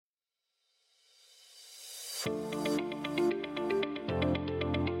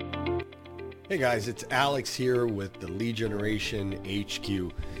Hey guys, it's Alex here with the Lead Generation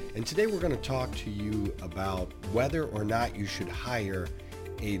HQ, and today we're going to talk to you about whether or not you should hire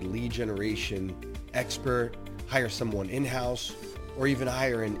a lead generation expert, hire someone in-house, or even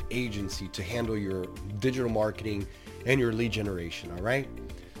hire an agency to handle your digital marketing and your lead generation, all right?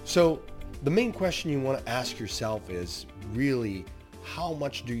 So the main question you want to ask yourself is really, how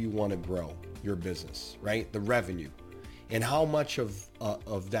much do you want to grow your business, right? The revenue. And how much of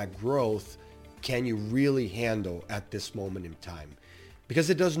that growth can you really handle at this moment in time?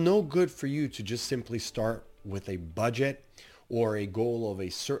 Because it does no good for you to just simply start with a budget or a goal of a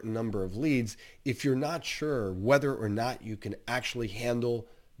certain number of leads if you're not sure whether or not you can actually handle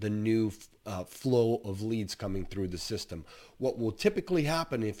the new flow of leads coming through the system. What will typically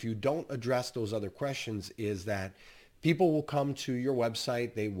happen if you don't address those other questions is that people will come to your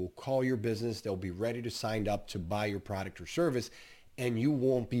website, they will call your business, they'll be ready to sign up to buy your product or service, and you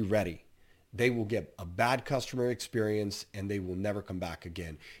won't be ready. They will get a bad customer experience and they will never come back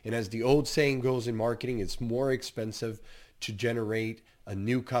again. And as the old saying goes in marketing, it's more expensive to generate a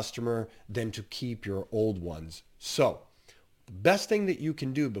new customer than to keep your old ones. So the best thing that you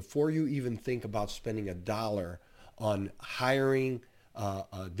can do before you even think about spending $1 on hiring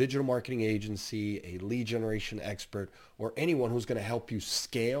a digital marketing agency, a lead generation expert, or anyone who's going to help you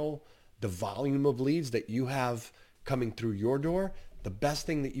scale the volume of leads that you have coming through your door, the best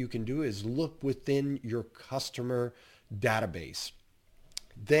thing that you can do is look within your customer database.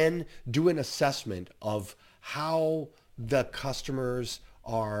 Then do an assessment of how the customers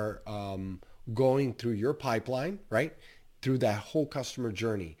are going through your pipeline, right? Through that whole customer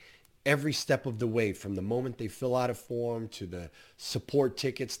journey. Every step of the way, from the moment they fill out a form to the support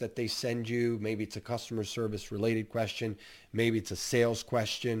tickets that they send you. Maybe it's a customer service related question. Maybe it's a sales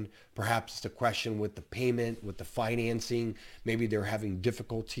question. Perhaps it's a question with the payment, with the financing. Maybe they're having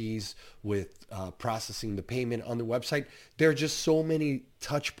difficulties with processing the payment on the website. There are just so many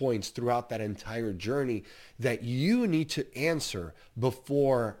touch points throughout that entire journey that you need to answer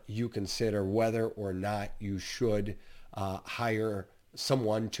before you consider whether or not you should hire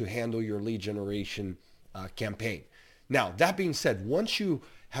someone to handle your lead generation campaign. Now, that being said, once you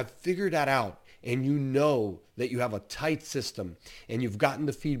have figured that out and you know that you have a tight system and you've gotten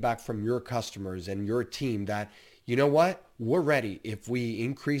the feedback from your customers and your team that, you know what, we're ready. If we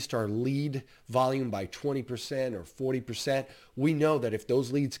increased our lead volume by 20% or 40%, we know that if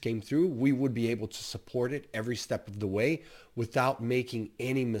those leads came through, we would be able to support it every step of the way without making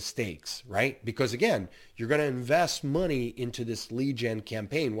any mistakes, right? Because again, you're going to invest money into this lead gen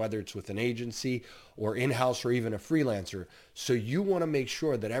campaign, whether it's with an agency or in-house or even a freelancer. So you want to make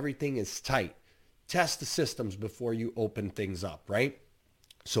sure that everything is tight. Test the systems before you open things up, right?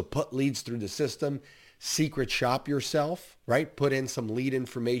 So put leads through the system. Secret shop yourself, right? Put in some lead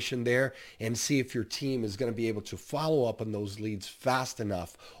information there and see if your team is going to be able to follow up on those leads fast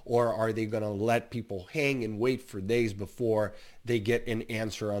enough, or are they going to let people hang and wait for days before they get an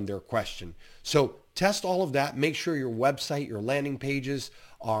answer on their question. So test all of that. Make sure your website, your landing pages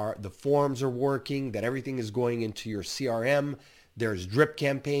the forms are working, that everything is going into your CRM. There's drip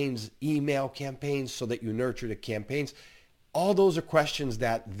campaigns, email campaigns so that you nurture the campaigns. All those are questions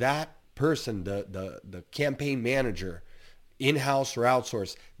that person, the campaign manager, in-house or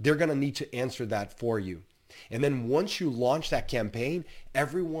outsourced, they're going to need to answer that for you. And then once you launch that campaign,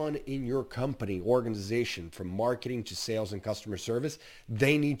 everyone in your company, organization, from marketing to sales and customer service,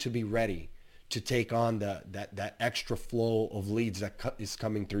 they need to be ready to take on that extra flow of leads that is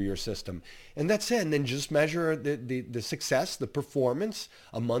coming through your system. And that's it. And then just measure the success, the performance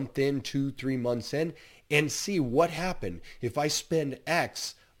a month in, 2-3 months in, and see what happened. If I spend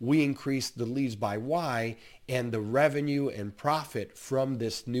X, we increase the leads by Y, and the revenue and profit from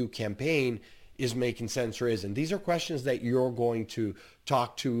this new campaign is making sense or isn't. These are questions that you're going to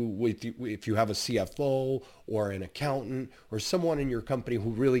talk to with if you have a CFO or an accountant or someone in your company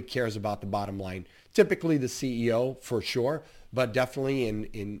who really cares about the bottom line. Typically the CEO for sure, but definitely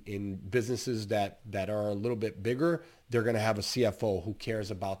in businesses that are a little bit bigger, they're going to have a CFO who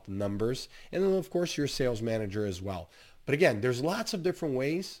cares about the numbers. And then of course your sales manager as well. But again, there's lots of different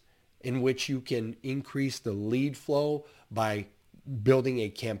ways in which you can increase the lead flow by building a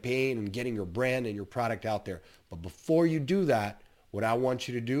campaign and getting your brand and your product out there. But before you do that, what I want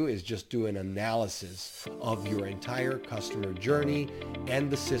you to do is just do an analysis of your entire customer journey and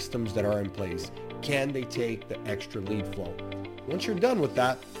the systems that are in place. Can they take the extra lead flow? Once you're done with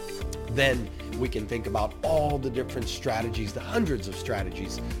that, then we can think about all the different strategies, the hundreds of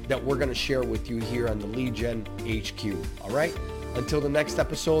strategies that we're going to share with you here on the Lead Gen HQ. All right? Until the next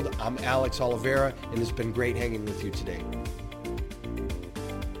episode, I'm Alex Oliveira, and it's been great hanging with you today.